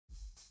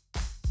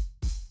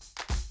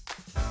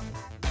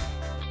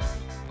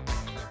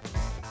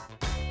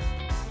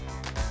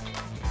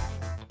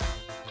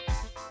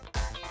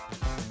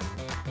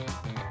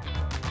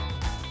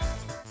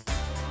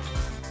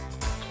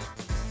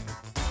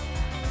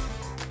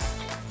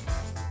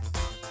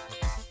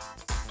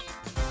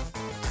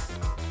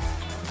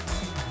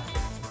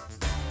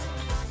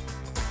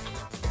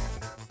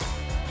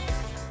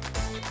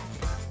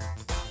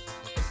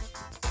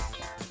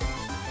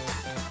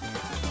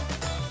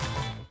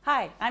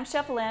Hi, I'm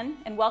Chef Lynn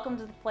and welcome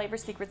to the Flavor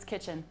Secrets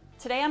Kitchen.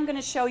 Today I'm going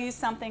to show you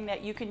something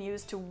that you can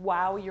use to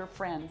wow your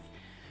friends.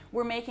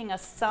 We're making a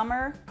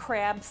summer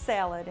crab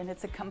salad and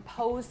it's a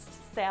composed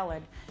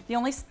salad. The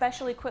only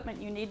special equipment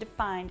you need to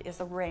find is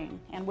a ring,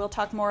 and we'll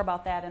talk more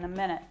about that in a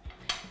minute.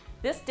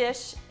 This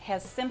dish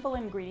has simple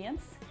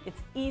ingredients,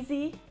 it's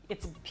easy,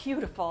 it's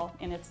beautiful,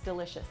 and it's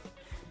delicious.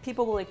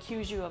 People will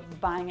accuse you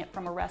of buying it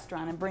from a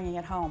restaurant and bringing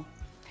it home.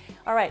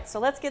 All right, so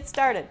let's get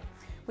started.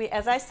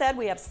 As I said,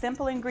 we have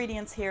simple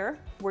ingredients here.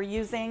 We're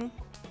using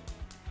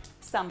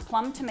some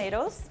plum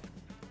tomatoes,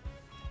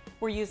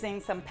 we're using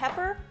some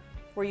pepper,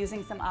 we're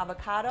using some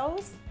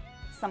avocados,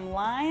 some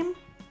lime,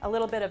 a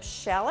little bit of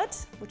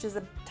shallot, which is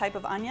a type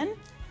of onion,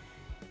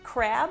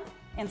 crab,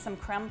 and some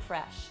creme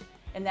fraiche.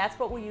 And that's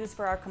what we'll use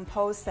for our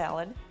composed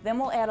salad. Then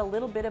we'll add a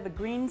little bit of a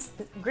green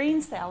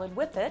salad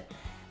with it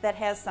that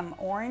has some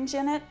orange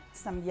in it,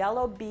 some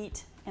yellow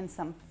beet, and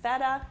some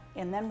feta,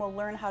 and then we'll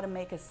learn how to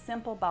make a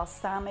simple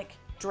balsamic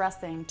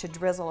dressing to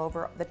drizzle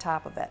over the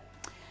top of it.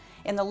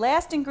 And the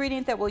last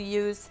ingredient that we'll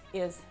use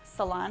is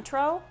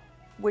cilantro,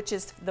 which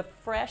is the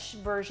fresh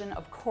version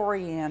of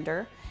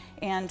coriander,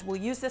 and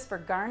we'll use this for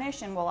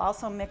garnish, and we'll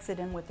also mix it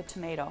in with the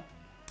tomato.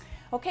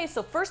 Okay,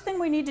 so first thing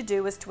we need to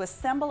do is to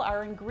assemble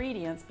our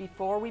ingredients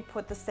before we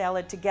put the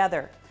salad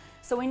together.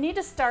 So we need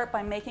to start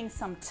by making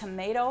some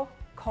tomato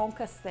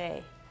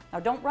concassé. Now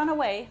don't run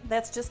away,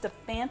 that's just a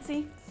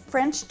fancy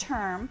French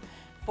term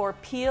for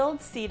peeled,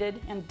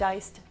 seeded, and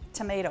diced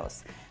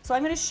tomatoes. So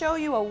I'm going to show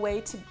you a way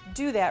to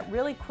do that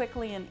really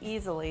quickly and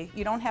easily.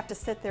 You don't have to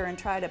sit there and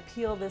try to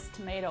peel this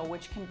tomato,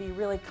 which can be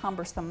really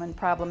cumbersome and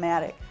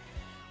problematic.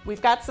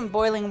 We've got some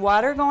boiling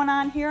water going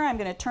on here. I'm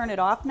going to turn it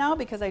off now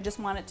because I just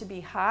want it to be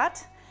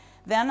hot.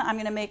 Then I'm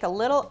going to make a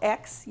little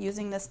X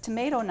using this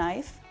tomato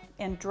knife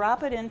and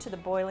drop it into the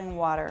boiling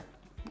water.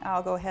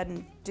 I'll go ahead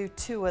and do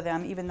 2 of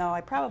them, even though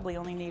I probably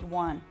only need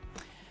 1.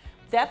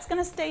 That's going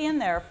to stay in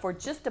there for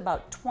just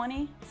about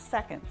 20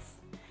 seconds.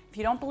 If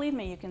you don't believe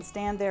me, you can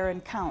stand there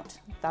and count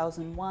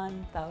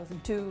 1001,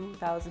 1002,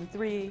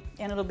 1003,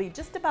 and it'll be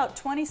just about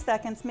 20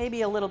 seconds,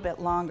 maybe a little bit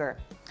longer.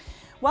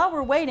 While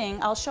we're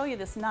waiting, I'll show you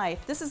this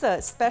knife. This is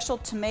a special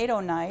tomato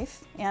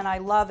knife, and I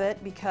love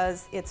it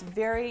because it's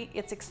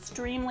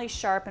extremely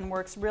sharp and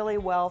works really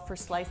well for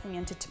slicing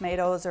into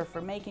tomatoes or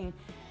for making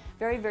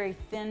very, very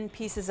thin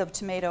pieces of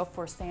tomato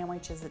for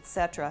sandwiches,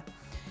 etc.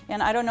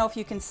 And I don't know if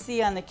you can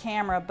see on the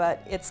camera,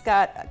 but it's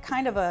got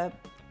kind of a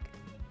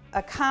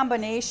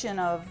combination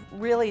of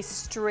really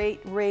straight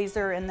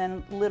razor and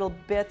then little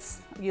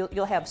bits.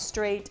 You'll have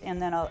straight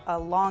and then a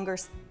longer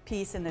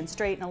piece and then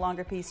straight and a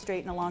longer piece,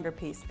 straight and a longer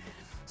piece.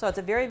 So it's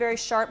a very, very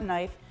sharp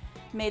knife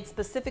made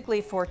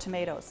specifically for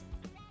tomatoes.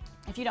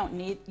 If you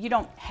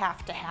don't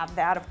have to have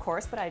that, of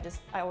course, but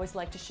I always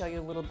like to show you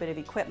a little bit of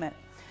equipment.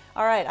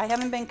 All right, I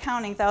haven't been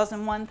counting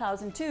 1001,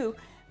 1002,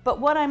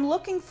 but what I'm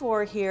looking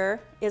for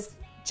here is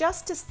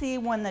just to see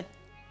when the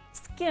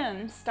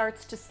skin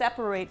starts to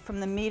separate from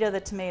the meat of the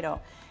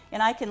tomato.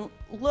 And I can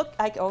look,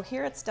 oh,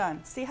 here it's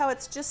done. See how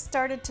it's just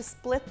started to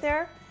split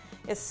there?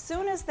 As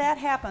soon as that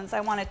happens,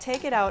 I want to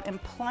take it out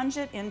and plunge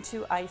it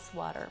into ice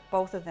water,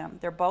 both of them.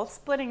 They're both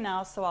splitting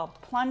now, so I'll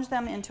plunge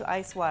them into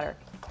ice water.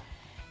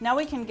 Now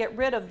we can get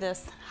rid of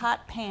this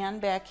hot pan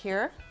back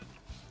here.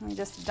 Let me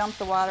just dump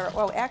the water.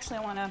 Oh, actually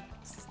I want to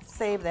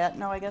save that.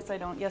 No, I guess I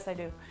don't. Yes, I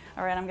do.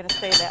 All right, I'm going to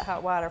save that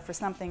hot water for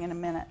something in a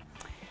minute.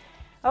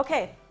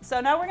 Okay,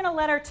 so now we're going to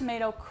let our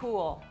tomato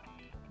cool.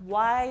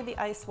 Why the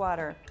ice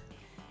water?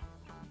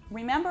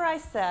 Remember I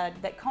said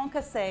that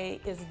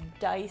concassé is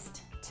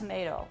diced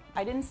tomato.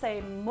 I didn't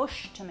say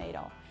mush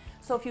tomato.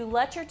 So if you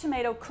let your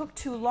tomato cook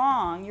too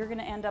long, you're going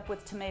to end up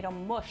with tomato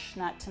mush,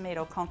 not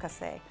tomato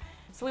concassé.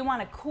 So we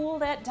want to cool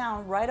that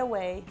down right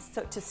away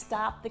to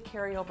stop the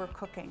carryover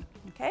cooking.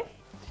 Okay?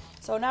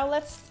 So now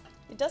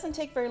it doesn't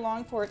take very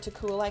long for it to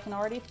cool. I can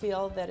already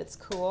feel that it's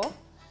cool.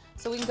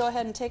 So we can go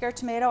ahead and take our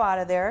tomato out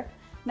of there.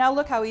 Now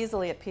look how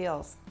easily it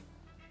peels.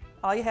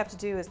 All you have to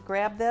do is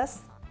grab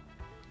this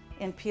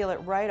and peel it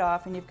right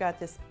off, and you've got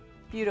this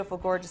beautiful,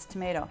 gorgeous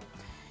tomato.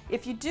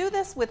 If you do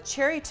this with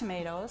cherry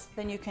tomatoes,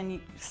 then you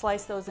can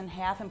slice those in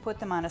half and put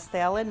them on a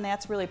salad, and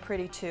that's really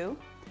pretty too.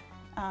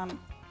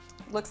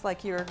 Looks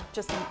like you're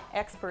just an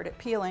expert at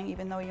peeling,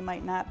 even though you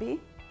might not be.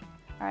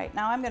 All right,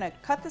 now I'm going to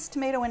cut this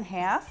tomato in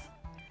half,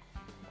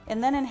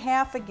 and then in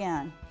half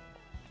again.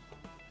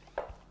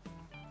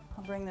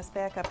 I'll bring this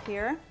back up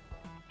here.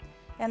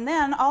 And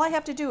then all I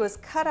have to do is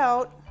cut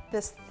out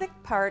this thick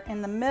part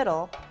in the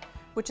middle,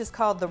 which is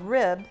called the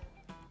rib,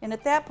 and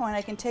at that point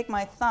I can take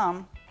my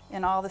thumb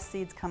and all the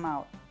seeds come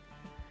out.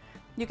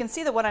 You can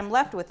see that what I'm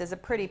left with is a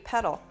pretty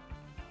petal,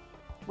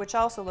 which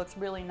also looks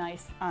really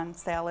nice on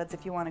salads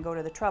if you want to go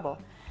to the trouble,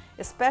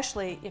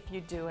 especially if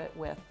you do it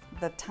with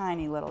the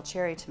tiny little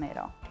cherry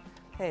tomato.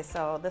 Okay,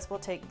 so this will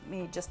take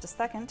me just a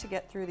second to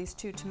get through these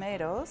 2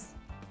 tomatoes.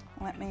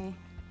 Let me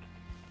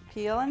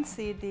peel and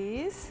seed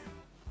these,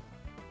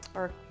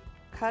 or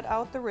cut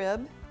out the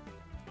rib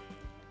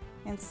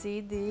and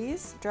seed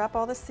these. Drop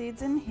all the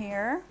seeds in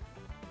here.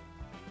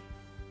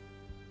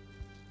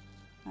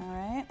 All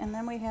right, and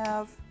then we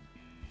have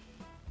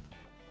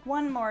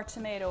one more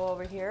tomato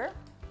over here.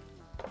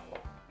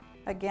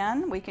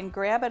 Again, we can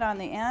grab it on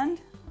the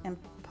end and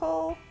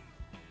pull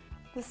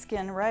the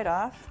skin right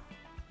off.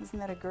 Isn't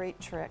that a great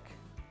trick?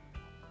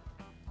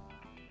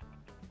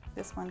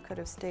 This one could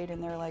have stayed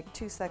in there like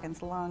 2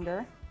 seconds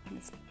longer.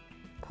 It's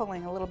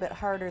pulling a little bit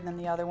harder than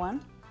the other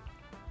one.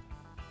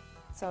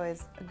 It's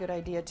always a good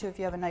idea too, if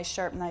you have a nice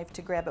sharp knife,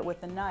 to grab it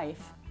with the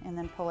knife and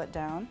then pull it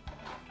down.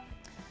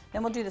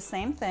 Then we'll do the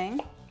same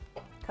thing.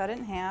 Cut it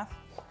in half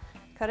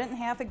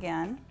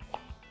again.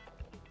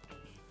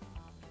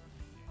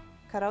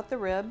 Cut out the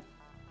rib,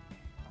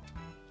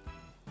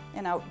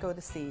 and out go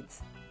the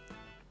seeds.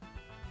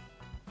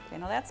 Okay,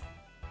 now that's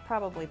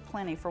probably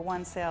plenty for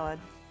one salad,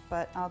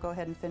 but I'll go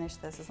ahead and finish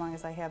this. As long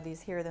as I have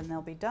these here, then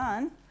they'll be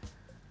done.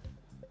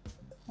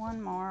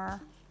 One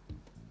more,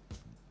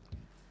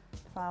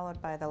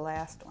 followed by the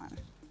last one.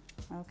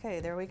 Okay,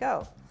 there we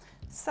go.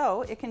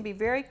 So it can be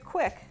very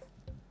quick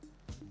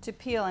to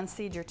peel and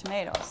seed your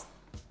tomatoes.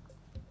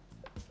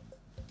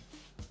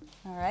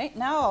 All right,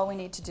 now all we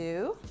need to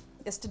do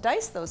is to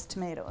dice those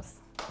tomatoes.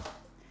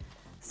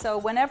 So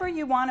whenever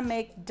you want to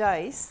make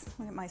dice,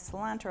 I'll get my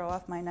cilantro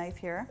off my knife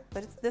here,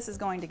 but this is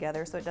going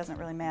together, so it doesn't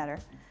really matter.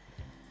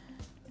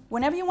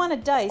 Whenever you want to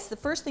dice, the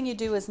first thing you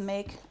do is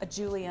make a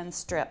julienne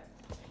strip.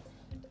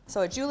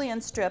 So a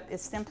julienne strip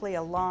is simply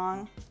a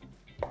long,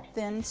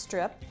 thin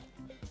strip,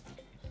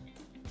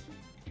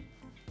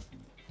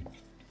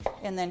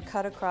 and then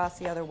cut across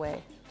the other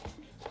way,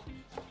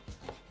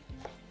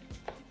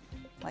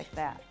 like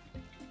that.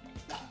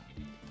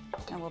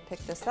 And we'll pick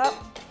this up,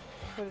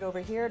 put it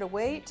over here to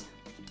wait.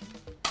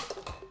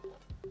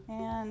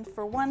 And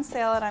for one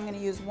salad, I'm going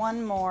to use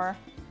one more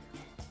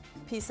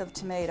piece of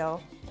tomato.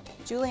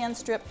 Julienne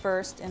strip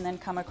first, and then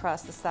come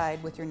across the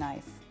side with your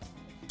knife.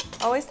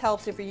 Always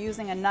helps if you're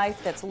using a knife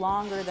that's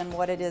longer than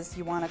what it is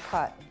you want to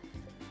cut.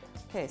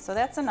 Okay, so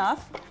that's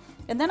enough.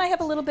 And then I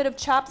have a little bit of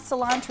chopped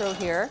cilantro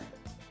here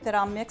that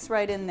I'll mix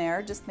right in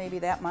there, just maybe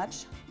that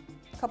much.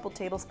 A couple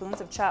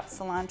tablespoons of chopped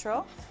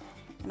cilantro.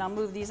 And I'll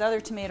move these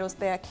other tomatoes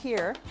back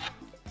here.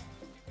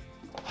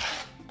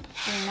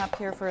 Bring up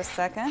here for a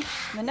second.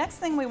 The next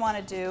thing we want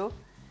to do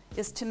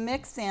is to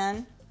mix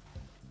in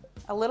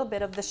a little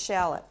bit of the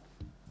shallot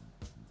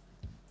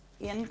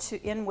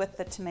in with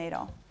the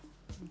tomato.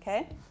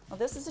 Okay? Well,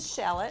 this is a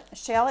shallot. A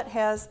shallot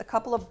has a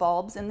couple of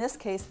bulbs. In this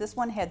case, this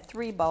one had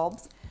 3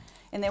 bulbs,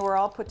 and they were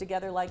all put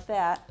together like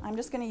that. I'm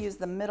just going to use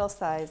the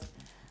middle-sized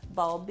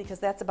bulb because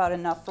that's about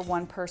enough for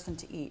one person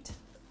to eat.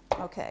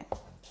 Okay.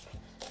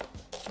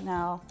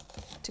 Now,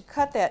 to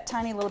cut that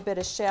tiny little bit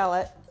of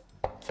shallot,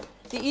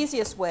 the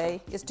easiest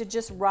way is to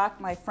just rock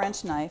my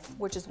French knife,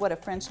 which is what a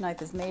French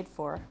knife is made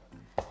for.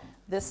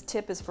 This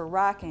tip is for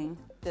rocking.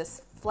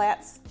 This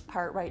flat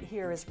part right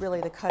here is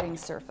really the cutting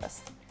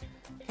surface.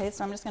 Okay,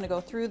 so I'm just going to go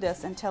through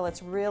this until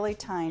it's really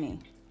tiny.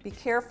 Be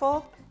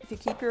careful if you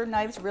keep your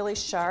knives really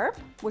sharp,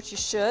 which you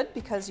should,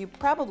 because you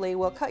probably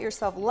will cut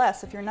yourself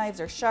less if your knives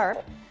are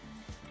sharp.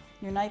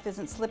 Your knife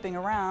isn't slipping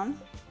around.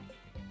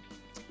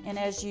 And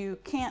as you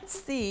can't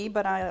see,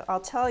 but I'll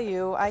tell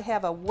you, I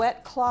have a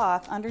wet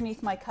cloth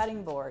underneath my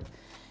cutting board.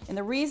 And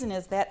the reason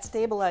is that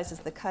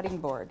stabilizes the cutting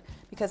board,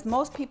 because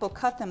most people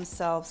cut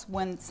themselves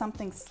when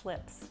something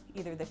slips.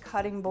 Either the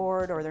cutting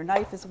board, or their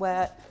knife is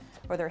wet,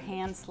 or their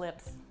hand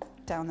slips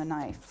down the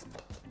knife.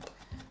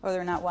 Or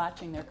they're not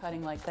watching, they're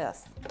cutting like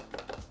this.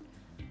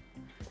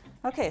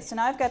 Okay, so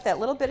now I've got that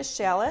little bit of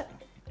shallot,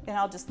 and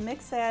I'll just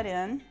mix that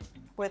in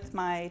with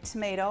my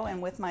tomato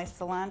and with my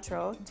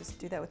cilantro. Just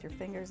do that with your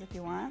fingers if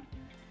you want.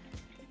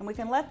 And we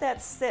can let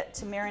that sit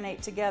to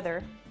marinate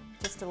together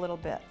just a little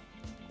bit.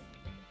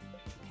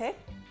 Okay?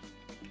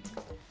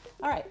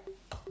 All right,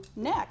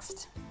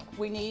 next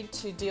we need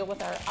to deal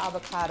with our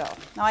avocado.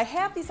 Now I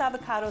have these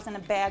avocados in a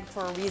bag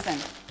for a reason.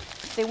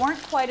 They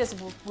weren't quite as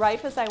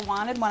ripe as I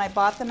wanted when I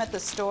bought them at the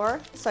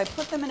store, so I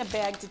put them in a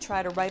bag to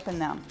try to ripen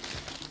them.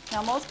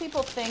 Now most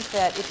people think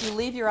that if you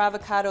leave your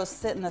avocados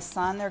sit in the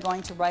sun, they're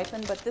going to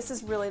ripen, but this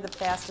is really the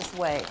fastest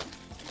way.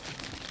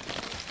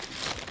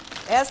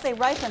 As they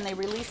ripen, they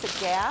release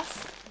a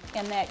gas,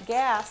 and that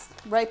gas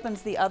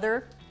ripens the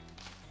other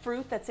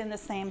fruit that's in the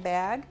same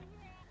bag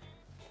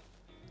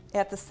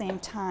at the same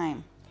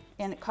time,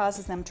 and it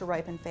causes them to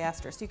ripen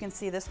faster. So you can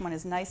see this one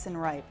is nice and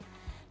ripe.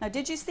 Now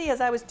did you see as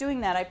I was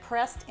doing that, I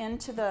pressed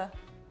into the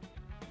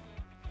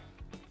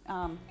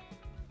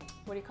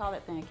what do you call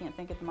that thing? I can't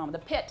think at the moment.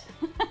 The pit.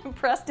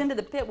 Pressed into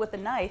the pit with a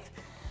knife.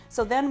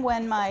 So then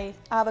when my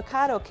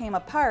avocado came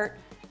apart,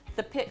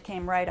 the pit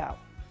came right out.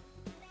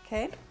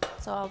 Okay,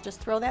 so I'll just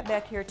throw that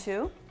back here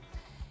too.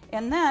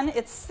 And then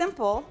it's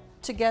simple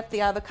to get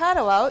the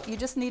avocado out. You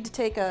just need to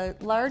take a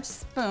large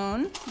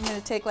spoon. I'm going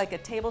to take like a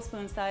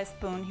tablespoon size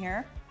spoon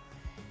here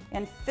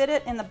and fit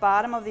it in the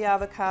bottom of the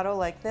avocado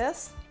like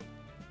this,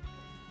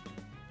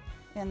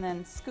 and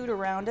then scoot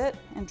around it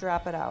and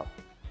drop it out.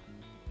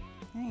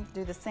 Okay, you can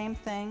do the same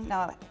thing.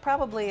 Now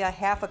probably a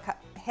half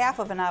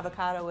of an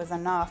avocado is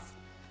enough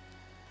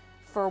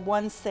for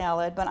one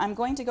salad, but I'm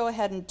going to go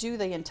ahead and do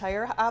the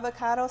entire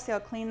avocado. See how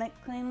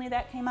cleanly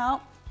that came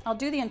out? I'll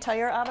do the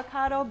entire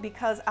avocado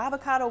because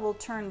avocado will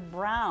turn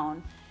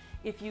brown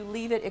if you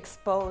leave it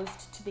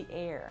exposed to the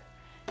air.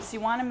 So you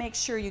want to make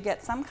sure you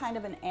get some kind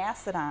of an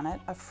acid on it,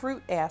 a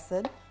fruit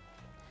acid,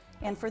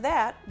 and for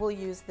that we'll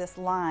use this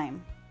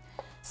lime.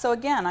 So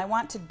again, I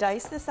want to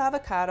dice this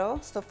avocado,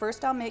 so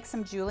first I'll make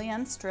some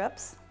julienne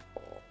strips,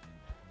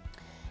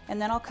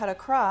 and then I'll cut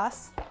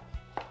across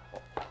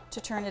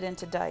to turn it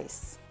into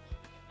dice.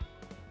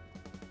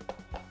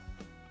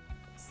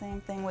 Same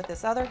thing with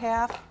this other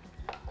half,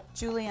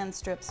 julienne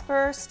strips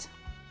first,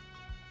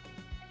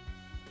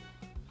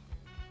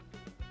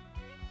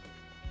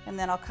 and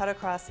then I'll cut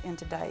across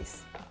into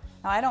dice.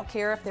 Now I don't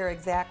care if they're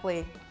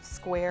exactly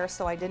square,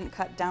 so I didn't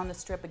cut down the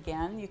strip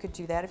again. You could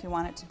do that if you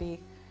want it to be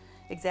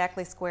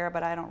exactly square,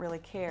 but I don't really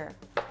care.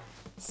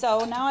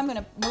 So now I'm going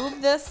to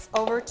move this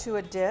over to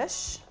a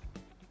dish.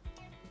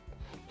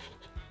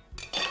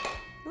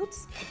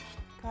 Oops,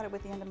 got it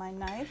with the end of my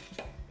knife.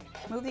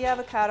 Move the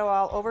avocado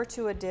all over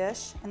to a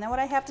dish, and then what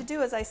I have to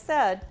do, as I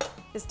said,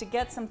 is to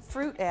get some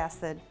fruit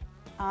acid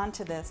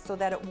onto this so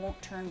that it won't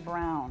turn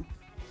brown.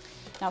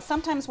 Now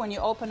sometimes when you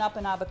open up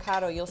an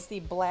avocado, you'll see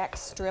black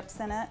strips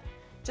in it.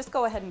 Just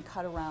go ahead and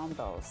cut around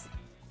those.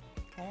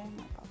 Okay, I'm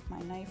gonna pop my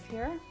knife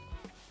here.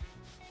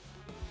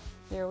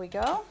 There we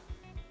go.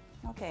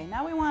 Okay,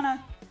 now we want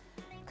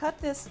to cut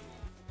this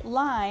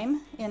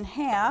lime in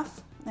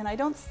half, and I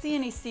don't see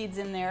any seeds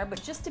in there,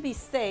 but just to be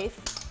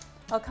safe,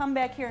 I'll come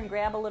back here and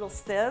grab a little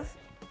sieve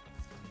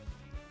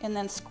and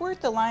then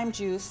squirt the lime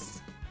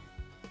juice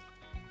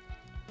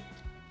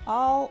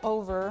all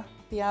over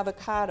the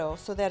avocado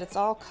so that it's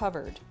all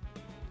covered.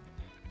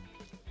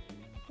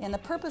 And the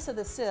purpose of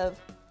the sieve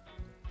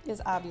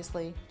is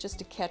obviously just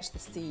to catch the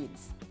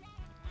seeds.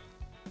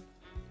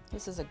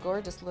 This is a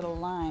gorgeous little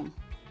lime.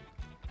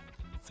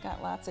 It's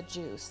got lots of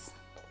juice.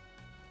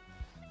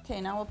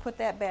 Okay, now we'll put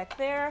that back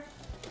there.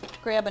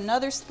 Grab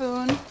another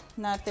spoon,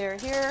 not there,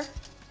 here,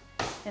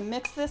 and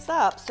mix this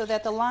up so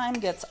that the lime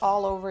gets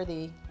all over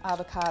the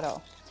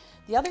avocado.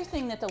 The other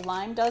thing that the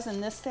lime does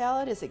in this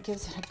salad is it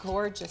gives it a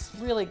gorgeous,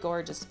 really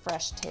gorgeous,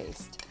 fresh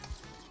taste.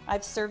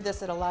 I've served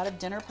this at a lot of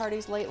dinner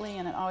parties lately,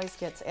 and it always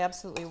gets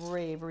absolutely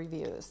rave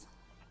reviews.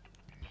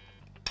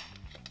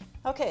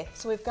 Okay,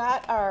 so we've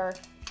got our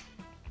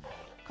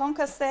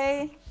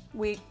concassé.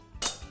 We've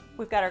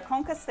got our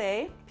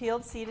concassé,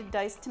 peeled, seeded,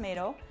 diced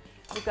tomato.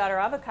 We've got our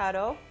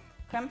avocado.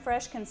 Creme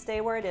fraiche can stay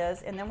where it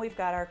is, and then we've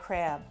got our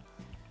crab.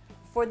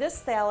 For this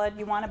salad,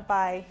 you want to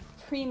buy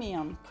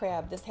premium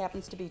crab. This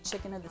happens to be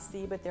chicken of the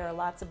sea, but there are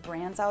lots of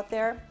brands out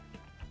there.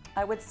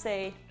 I would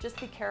say just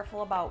be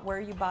careful about where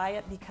you buy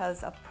it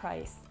because of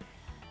price.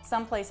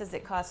 Some places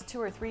it costs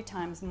 2 or 3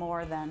 times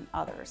more than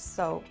others,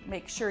 so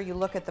make sure you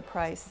look at the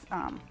price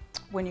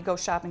when you go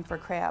shopping for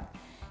crab.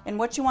 And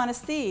what you want to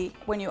see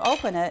when you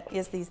open it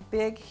is these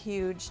big,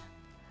 huge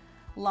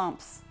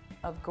lumps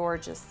of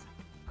gorgeous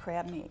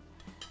crab meat.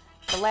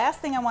 The last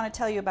thing I want to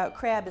tell you about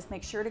crab is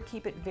make sure to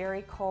keep it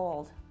very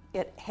cold.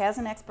 It has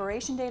an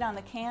expiration date on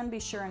the can, be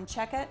sure and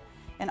check it,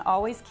 and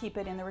always keep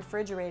it in the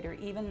refrigerator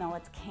even though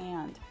it's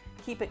canned.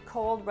 Keep it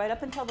cold right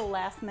up until the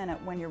last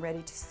minute when you're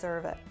ready to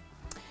serve it.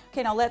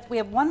 Okay, now we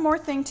have one more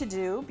thing to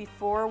do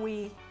before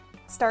we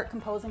start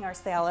composing our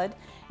salad,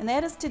 and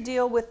that is to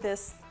deal with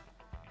this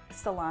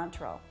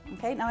cilantro.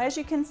 Okay, now as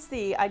you can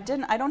see, I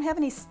don't have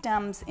any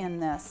stems in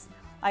this.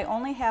 I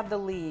only have the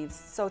leaves.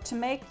 So to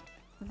make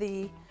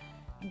the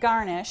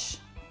garnish,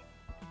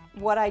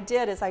 what I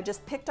did is I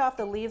just picked off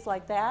the leaves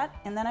like that,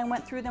 and then I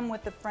went through them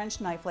with the French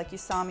knife like you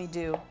saw me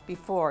do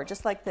before,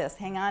 just like this.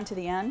 Hang on to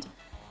the end,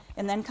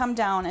 and then come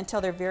down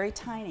until they're very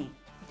tiny.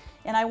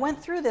 And I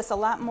went through this a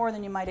lot more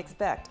than you might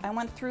expect. I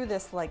went through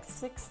this like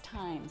 6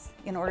 times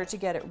in order to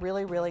get it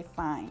really, really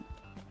fine,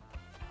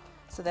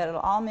 so that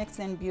it'll all mix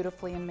in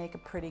beautifully and make a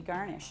pretty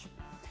garnish.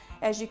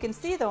 As you can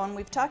see though, and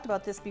we've talked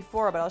about this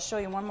before, but I'll show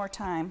you one more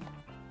time,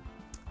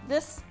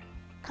 this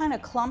kind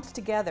of clumps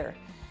together.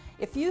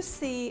 If you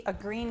see a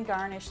green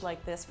garnish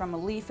like this from a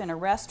leaf in a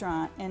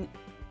restaurant and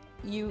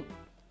you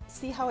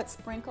see how it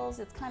sprinkles,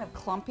 it's kind of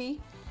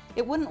clumpy,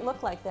 it wouldn't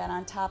look like that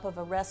on top of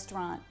a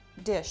restaurant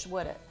dish,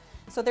 would it?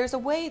 So there's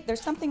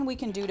something we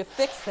can do to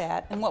fix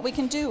that, and what we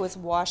can do is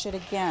wash it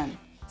again.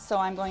 So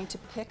I'm going to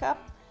pick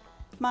up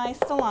my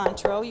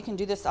cilantro. You can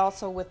do this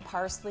also with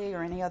parsley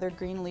or any other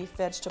green leaf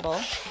vegetable.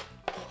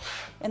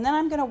 And then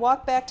I'm going to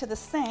walk back to the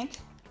sink,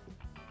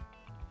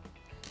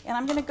 and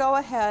I'm going to go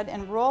ahead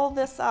and roll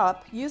this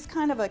up. Use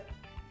kind of a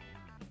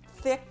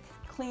thick,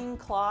 clean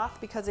cloth,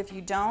 because if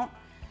you don't,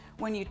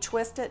 when you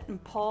twist it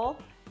and pull,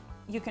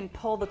 you can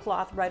pull the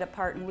cloth right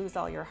apart and lose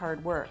all your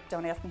hard work.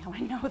 Don't ask me how I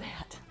know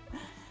that.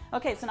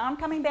 Okay, so now I'm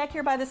coming back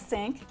here by the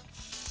sink,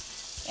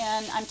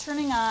 and I'm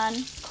turning on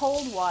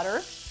cold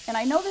water. And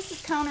I know this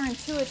is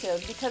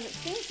counterintuitive because it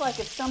seems like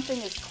if something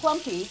is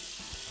clumpy,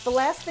 the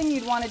last thing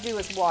you'd want to do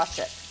is wash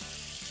it.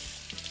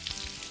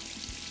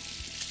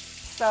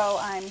 So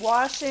I'm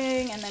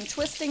washing and then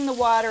twisting the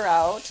water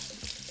out,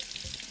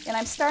 and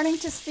I'm starting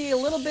to see a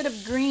little bit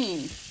of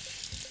green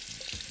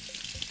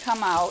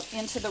come out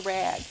into the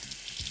rag.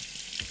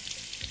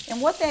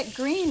 And what that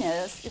green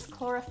is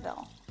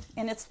chlorophyll.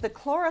 and it's the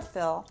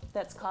chlorophyll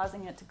that's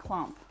causing it to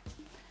clump.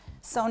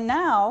 So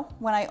now,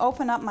 when I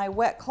open up my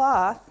wet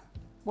cloth,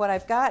 what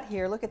I've got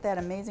here, look at that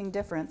amazing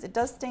difference. It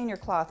does stain your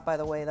cloth, by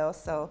the way, though,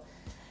 so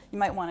you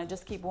might want to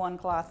just keep one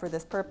cloth for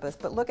this purpose,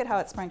 but look at how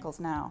it sprinkles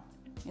now.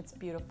 It's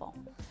beautiful.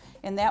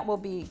 And that will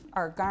be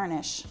our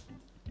garnish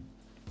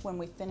when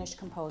we finish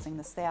composing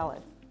the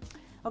salad.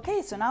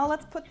 Okay, so now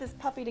let's put this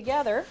puppy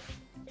together.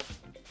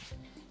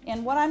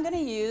 And what I'm going to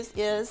use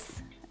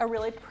is a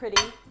really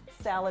pretty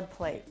salad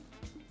plate.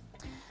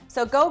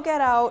 So go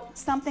get out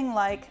something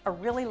like a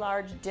really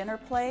large dinner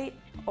plate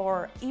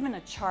or even a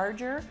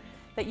charger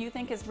that you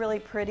think is really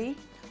pretty,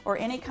 or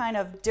any kind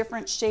of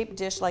different shaped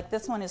dish. Like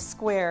this one is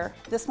square.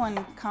 This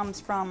one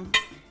comes from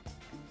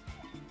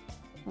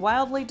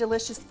Wildly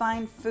Delicious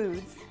Fine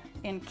Foods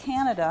in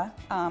Canada,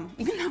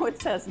 even though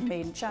it says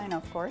made in China,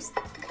 of course.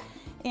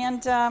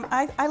 And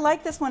I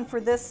like this one for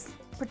this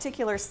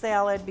particular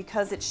salad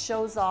because it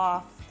shows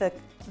off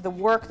the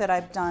work that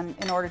I've done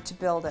in order to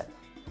build it.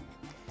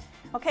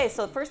 Okay,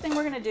 so the first thing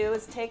we're going to do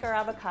is take our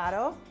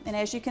avocado, and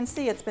as you can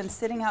see, it's been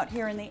sitting out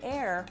here in the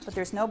air, but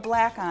there's no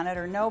black on it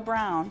or no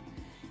brown.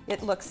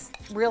 It looks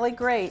really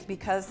great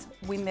because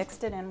we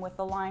mixed it in with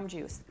the lime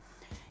juice.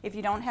 If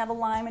you don't have a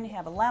lime and you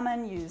have a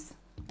lemon, use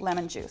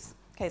lemon juice.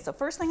 Okay, so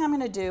first thing I'm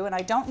going to do, and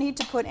I don't need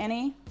to put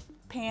any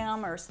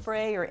PAM or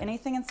spray or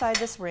anything inside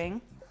this ring.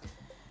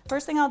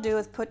 First thing I'll do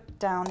is put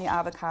down the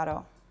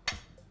avocado.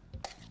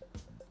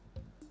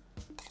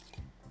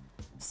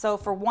 So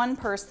for one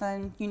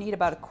person, you need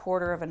about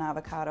 1/4 of an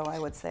avocado, I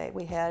would say.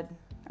 We had,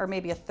 or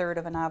maybe 1/3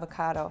 of an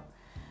avocado.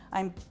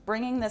 I'm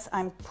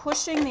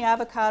pushing the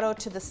avocado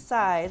to the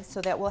side so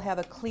that we'll have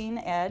a clean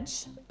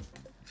edge.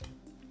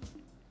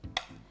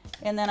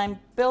 And then I'm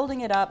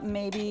building it up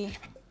maybe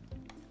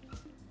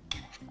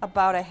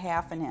about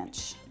 1/2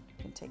 inch.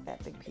 You can take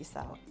that big piece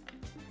out.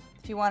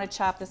 If you want to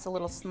chop this a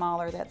little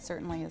smaller, that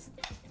certainly is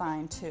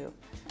fine too.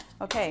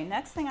 Okay,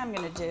 next thing I'm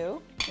going to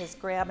do is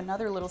grab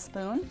another little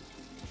spoon.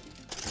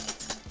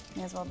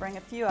 May as well bring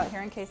a few out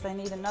here in case I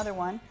need another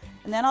one.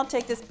 And then I'll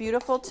take this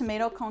beautiful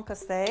tomato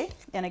concassé,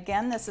 and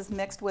again, this is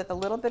mixed with a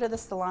little bit of the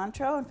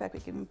cilantro. In fact, we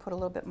can put a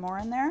little bit more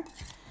in there,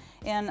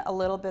 and a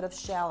little bit of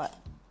shallot.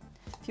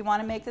 If you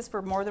want to make this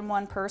for more than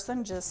one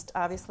person, just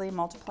obviously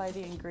multiply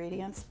the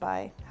ingredients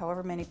by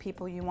however many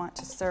people you want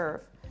to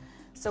serve.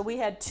 So we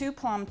had 2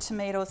 plum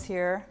tomatoes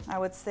here. I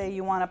would say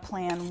you want to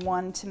plan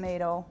 1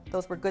 tomato.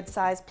 Those were good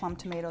sized plum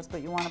tomatoes,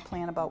 but you want to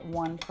plan about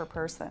 1 per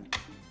person.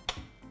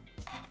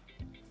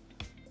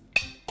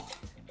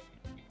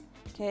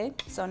 Okay,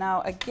 so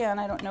now again,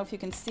 I don't know if you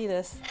can see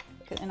this,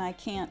 and I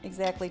can't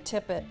exactly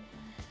tip it,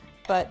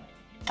 but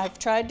I've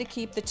tried to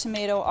keep the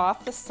tomato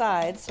off the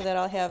sides so that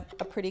I'll have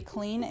a pretty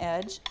clean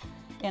edge,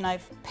 and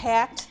I've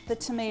packed the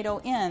tomato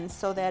in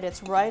so that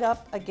it's right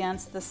up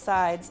against the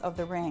sides of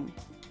the ring.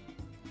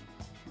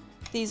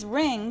 These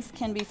rings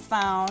can be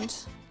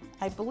found,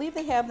 I believe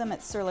they have them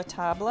at Sur La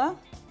Table.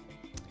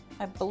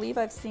 I believe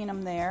I've seen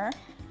them there.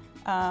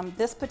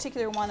 This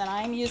particular one that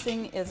I'm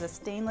using is a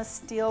stainless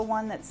steel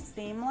one that's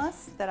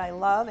seamless that I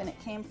love, and it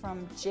came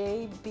from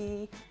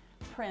jbprince.com.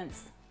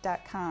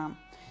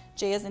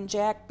 J as in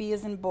Jack, B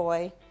as in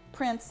boy,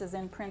 Prince as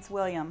in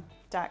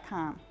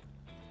PrinceWilliam.com.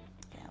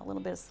 Got a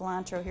little bit of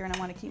cilantro here, and I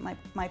want to keep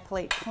my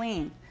plate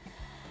clean.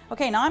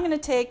 Okay, now I'm going to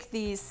take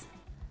these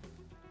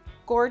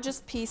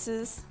gorgeous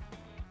pieces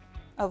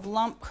of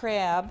lump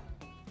crab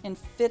and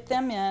fit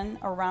them in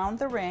around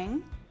the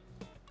ring.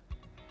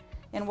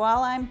 And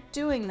while I'm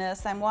doing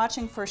this, I'm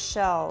watching for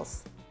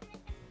shells.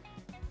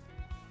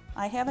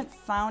 I haven't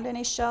found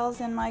any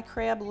shells in my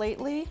crab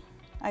lately.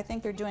 I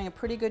think they're doing a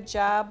pretty good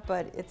job,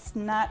 but it's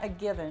not a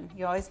given.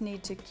 You always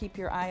need to keep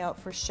your eye out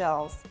for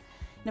shells.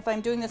 And if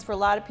I'm doing this for a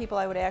lot of people,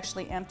 I would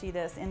actually empty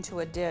this into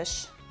a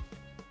dish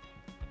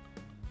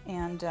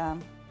and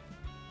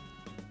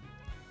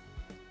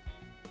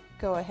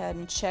go ahead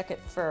and check it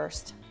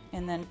first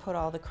and then put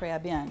all the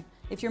crab in.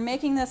 If you're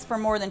making this for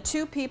more than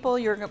 2 people,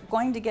 you're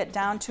going to get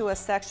down to a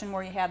section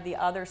where you have the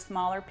other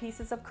smaller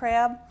pieces of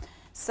crab.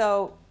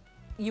 So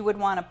you would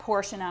want to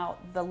portion out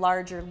the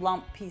larger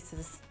lump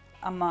pieces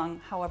among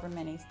however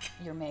many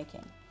you're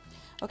making.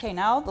 Okay,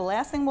 now the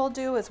last thing we'll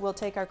do is we'll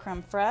take our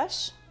creme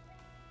fraiche.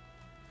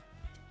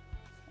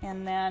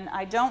 And then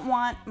I don't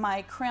want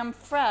my creme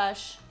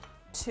fraiche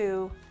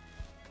to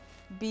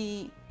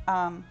be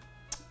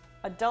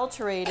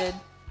adulterated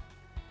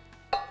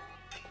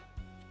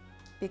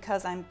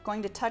because I'm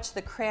going to touch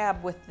the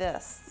crab with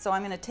this. So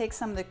I'm going to take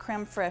some of the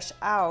creme fraiche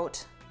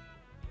out.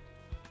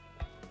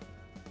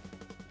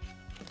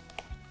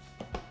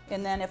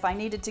 And then if I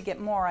needed to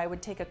get more, I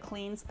would take a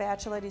clean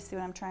spatula. Do you see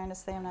what I'm trying to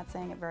say? I'm not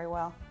saying it very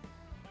well.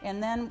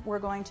 And then we're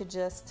going to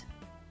just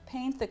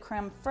paint the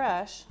creme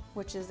fraiche,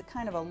 which is a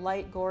kind of a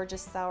light,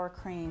 gorgeous sour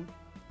cream,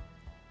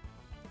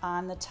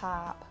 on the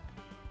top.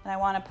 And I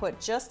want to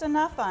put just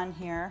enough on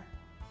here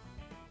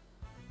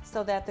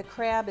so that the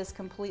crab is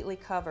completely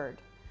covered.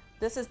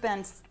 This has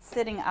been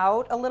sitting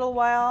out a little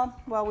while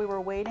we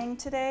were waiting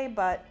today,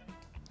 but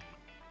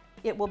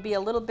it will be a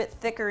little bit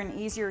thicker and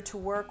easier to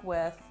work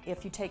with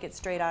if you take it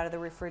straight out of the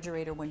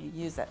refrigerator when you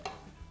use it.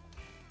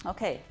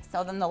 Okay,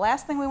 so then the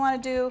last thing we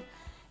want to do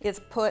is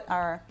put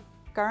our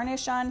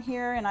garnish on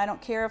here, and I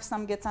don't care if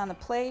some gets on the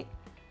plate.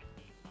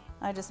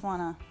 I just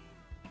want to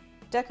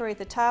decorate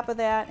the top of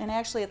that, and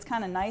actually it's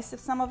kind of nice if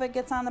some of it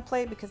gets on the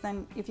plate, because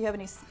then if you have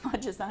any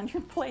smudges on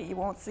your plate you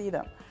won't see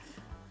them.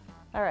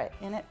 All right,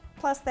 and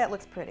plus that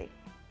looks pretty.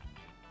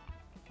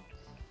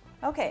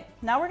 Okay,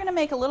 now we're going to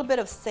make a little bit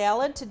of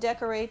salad to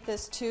decorate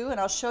this too, and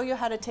I'll show you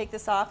how to take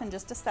this off in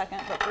just a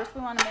second, but first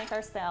we want to make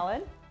our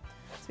salad.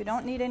 So we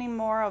don't need any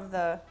more of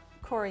the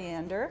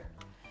coriander.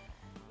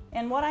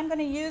 And what I'm going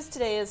to use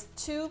today is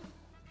two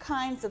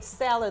kinds of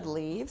salad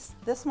leaves.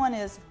 This one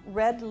is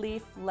red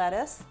leaf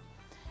lettuce,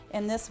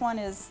 and this one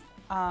is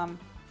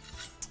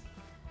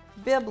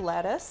Bibb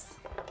lettuce.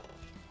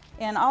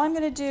 And all I'm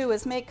going to do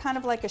is make kind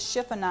of like a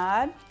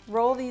chiffonade,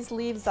 roll these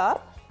leaves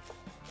up,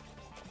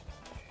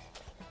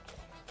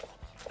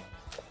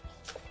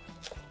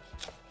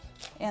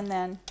 and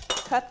then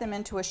cut them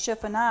into a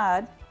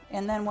chiffonade,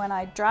 and then when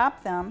I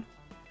drop them,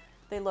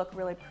 they look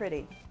really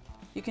pretty.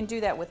 You can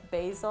do that with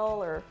basil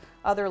or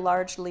other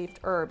large leafed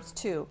herbs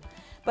too.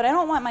 But I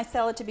don't want my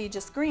salad to be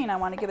just green, I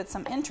want to give it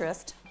some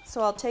interest.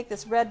 So I'll take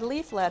this red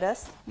leaf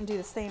lettuce and do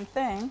the same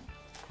thing,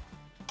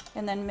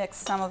 and then mix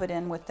some of it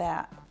in with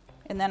that.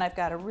 And then I've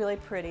got a really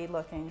pretty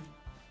looking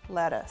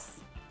lettuce.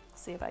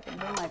 Let's see if I can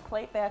bring my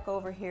plate back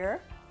over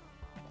here.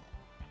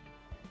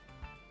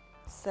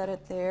 Set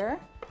it there.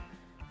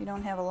 You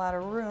don't have a lot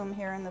of room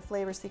here in the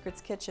Flavor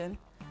Secrets kitchen.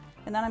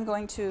 And then I'm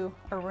going to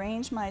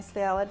arrange my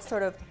salad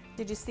sort of,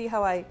 did you see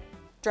how I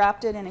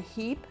dropped it in a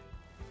heap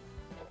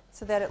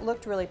so that it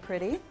looked really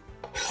pretty?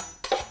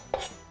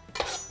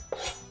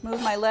 Move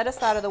my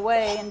lettuce out of the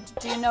way, and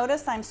do you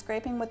notice I'm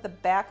scraping with the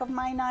back of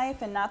my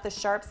knife and not the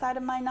sharp side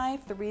of my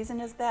knife? The reason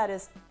is that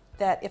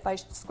if I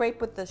scrape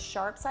with the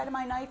sharp side of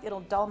my knife, it'll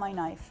dull my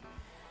knife.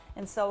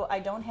 And so I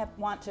don't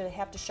want to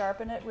have to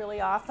sharpen it really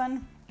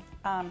often,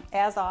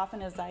 as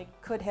often as I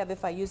could have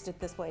if I used it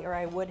this way, or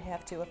I would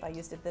have to if I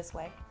used it this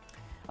way.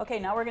 Okay,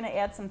 now we're going to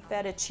add some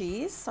feta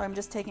cheese. So I'm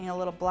just taking a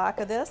little block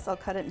of this, I'll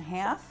cut it in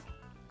half,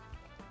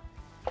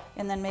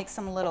 and then make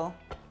some little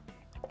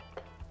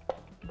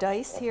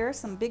dice here,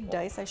 some big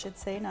dice I should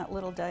say, not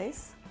little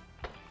dice.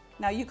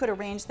 Now you could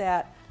arrange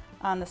that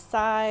on the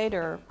side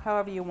or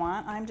however you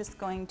want. I'm just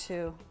going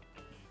to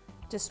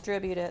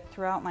distribute it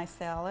throughout my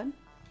salad.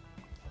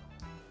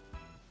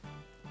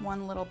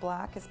 One little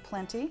block is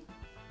plenty.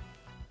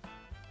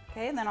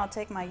 Okay, and then I'll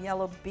take my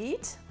yellow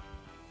beet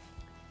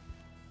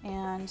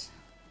and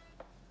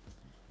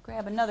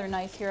grab another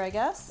knife here, I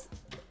guess.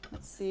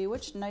 Let's see,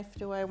 which knife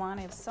do I want?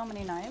 I have so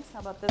many knives.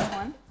 How about this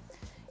one?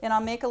 And I'll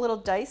make a little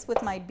dice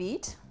with my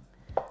beet.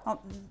 Oh,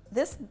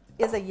 this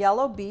is a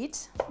yellow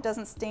beet. It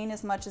doesn't stain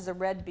as much as a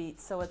red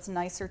beet, so it's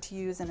nicer to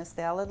use in a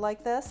salad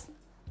like this.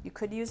 You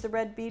could use the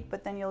red beet,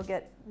 but then you'll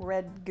get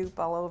red goop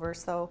all over.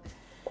 So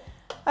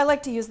I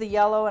like to use the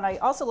yellow, and I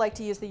also like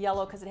to use the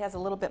yellow because it has a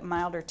little bit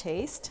milder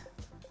taste.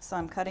 So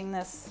I'm cutting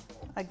this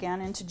again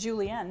into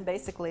julienne,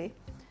 basically,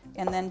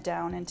 and then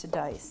down into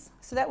dice.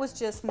 So that was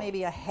just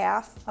maybe a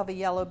half of a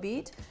yellow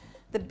beet.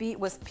 The beet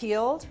was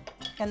peeled,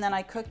 and then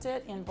I cooked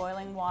it in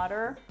boiling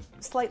water,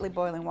 slightly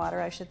boiling water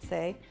I should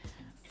say,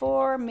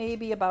 for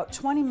maybe about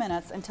 20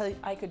 minutes until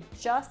I could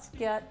just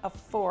get a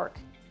fork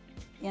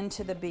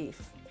into the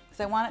beef,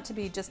 because I want it to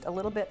be just a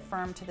little bit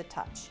firm to the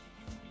touch.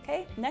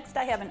 Okay, next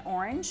I have an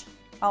orange.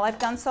 All I've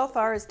done so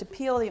far is to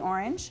peel the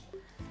orange,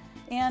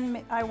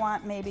 and I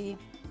want maybe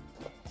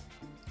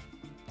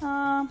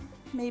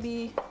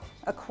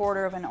a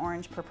quarter of an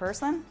orange per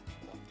person.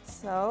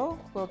 So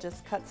we'll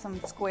just cut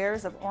some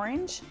squares of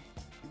orange,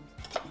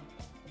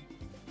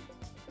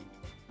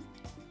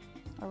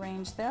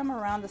 arrange them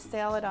around the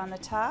salad on the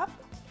top,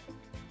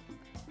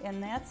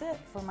 and that's it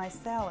for my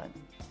salad.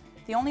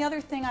 The only other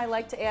thing I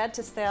like to add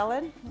to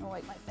salad, I'm going to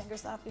wipe my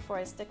fingers off before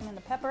I stick them in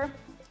the pepper,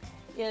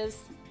 is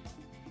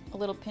a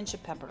little pinch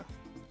of pepper.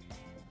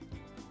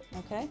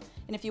 Okay?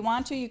 And if you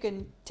want to, you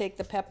can take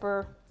the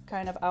pepper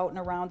kind of out and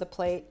around the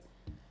plate.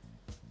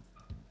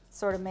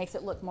 Sort of makes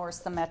it look more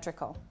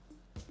symmetrical.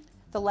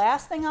 The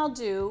last thing I'll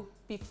do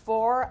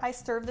before I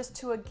serve this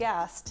to a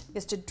guest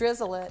is to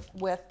drizzle it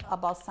with a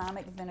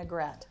balsamic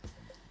vinaigrette.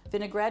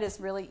 Vinaigrette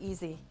is really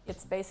easy.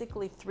 It's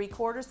basically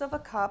 3/4 of a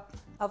cup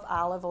of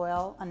olive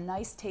oil, a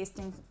nice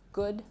tasting,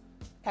 good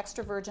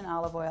extra virgin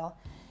olive oil,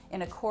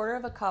 and 1/4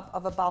 of a cup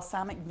of a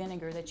balsamic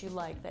vinegar that you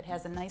like, that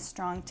has a nice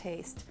strong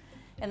taste.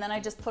 And then I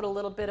just put a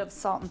little bit of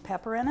salt and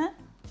pepper in it,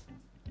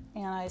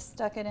 and I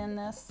stuck it in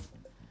this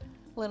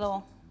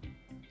little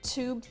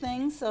tube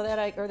thing, so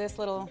that or this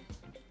little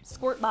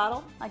squirt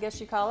bottle, I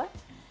guess you call it,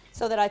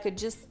 so that I could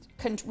just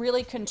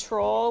really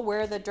control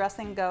where the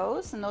dressing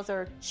goes. And those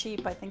are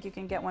cheap. I think you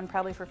can get one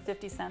probably for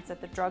 50 cents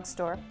at the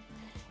drugstore.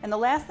 And the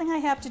last thing I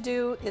have to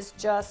do is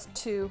just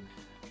to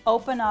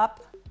open up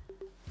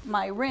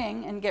my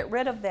ring and get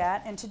rid of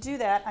that. And to do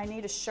that, I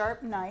need a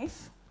sharp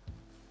knife,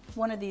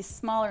 one of these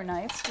smaller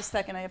knives. Just a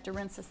second, I have to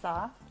rinse this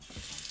off.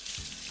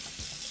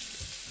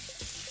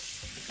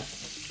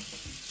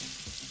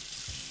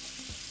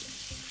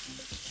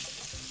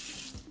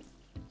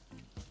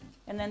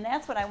 And then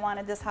that's what I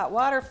wanted this hot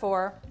water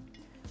for.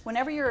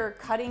 Whenever you're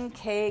cutting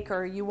cake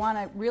or you want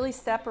to really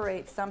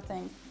separate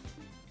something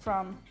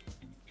from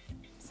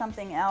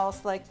something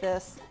else like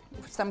this,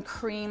 some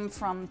cream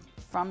from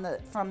the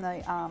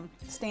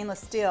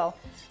stainless steel,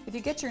 if you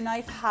get your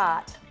knife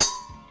hot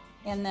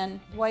and then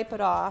wipe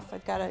it off,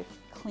 I've got a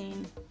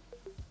clean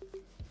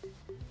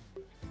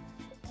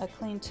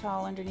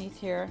towel underneath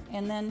here,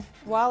 and then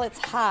while it's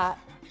hot,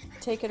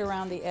 take it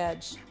around the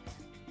edge.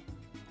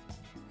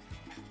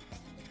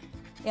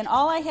 And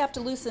all I have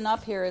to loosen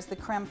up here is the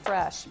creme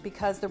fraiche,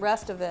 because the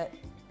rest of it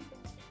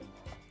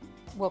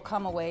will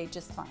come away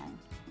just fine.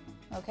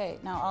 Okay,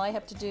 now all I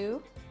have to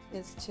do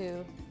is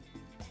to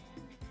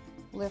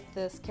lift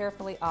this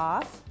carefully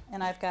off,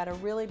 and I've got a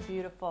really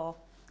beautiful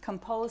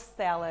composed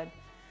salad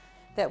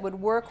that would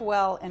work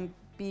well and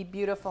be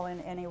beautiful in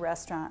any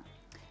restaurant.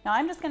 Now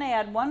I'm just going to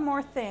add one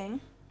more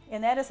thing,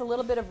 and that is a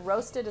little bit of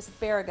roasted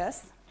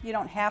asparagus. You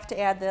don't have to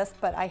add this,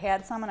 but I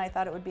had some and I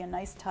thought it would be a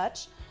nice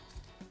touch.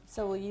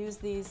 So we'll use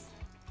these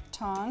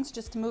tongs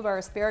just to move our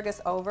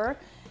asparagus over.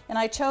 And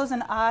I chose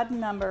an odd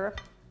number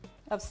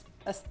of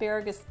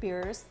asparagus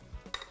spears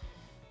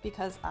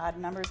because odd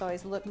numbers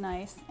always look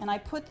nice. And I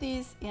put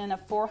these in a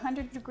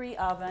 400-degree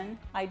oven.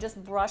 I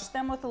just brushed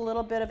them with a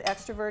little bit of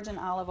extra virgin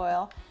olive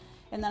oil,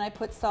 and then I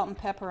put salt and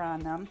pepper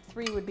on them.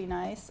 3 would be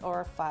nice,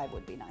 or 5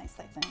 would be nice,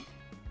 I think.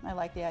 I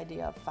like the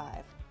idea of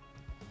 5.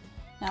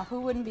 Now,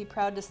 who wouldn't be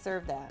proud to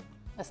serve that?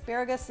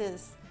 Asparagus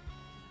is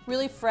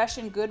really fresh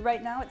and good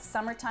right now. It's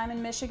summertime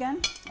in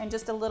Michigan. And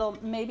just a little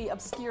maybe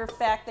obscure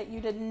fact that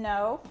you didn't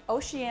know,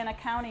 Oceana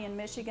County in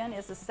Michigan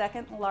is the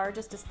second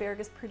largest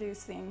asparagus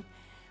producing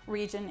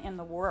region in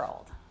the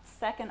world.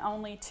 Second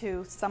only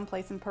to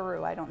someplace in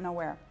Peru, I don't know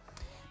where.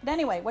 But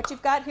anyway, what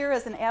you've got here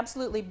is an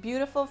absolutely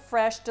beautiful,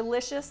 fresh,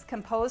 delicious,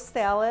 composed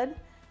salad,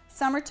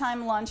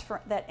 summertime lunch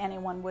that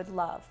anyone would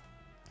love.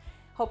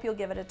 Hope you'll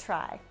give it a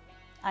try.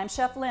 I'm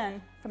Chef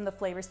Lynn from the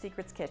Flavor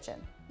Secrets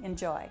Kitchen.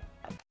 Enjoy.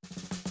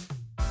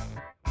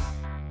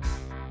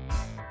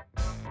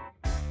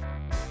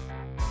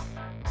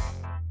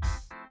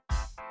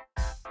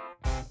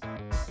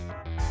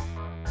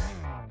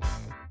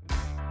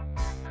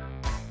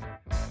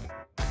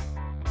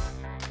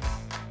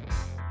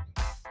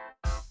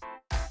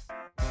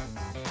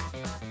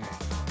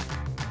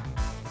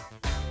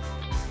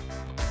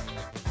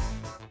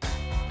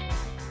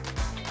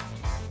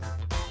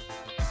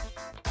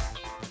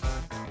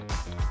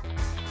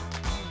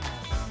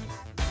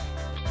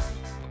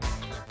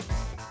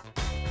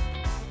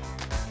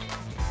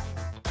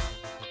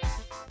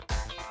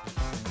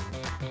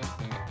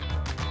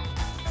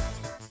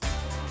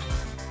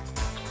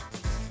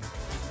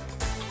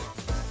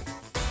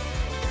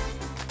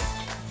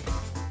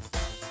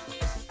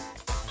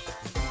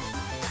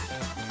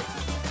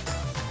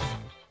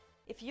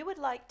 If you would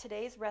like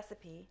today's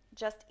recipe,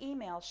 just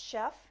email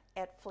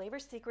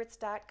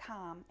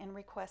chef@flavorsecrets.com and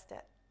request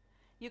it.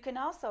 You can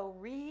also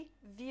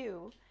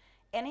review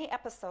any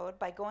episode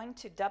by going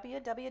to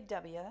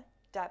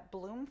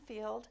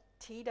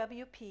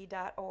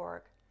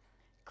www.bloomfieldtwp.org.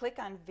 Click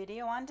on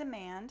Video on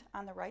Demand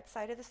on the right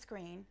side of the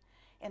screen,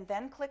 and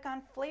then click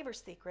on Flavor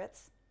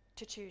Secrets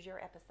to choose your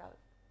episode.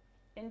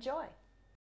 Enjoy!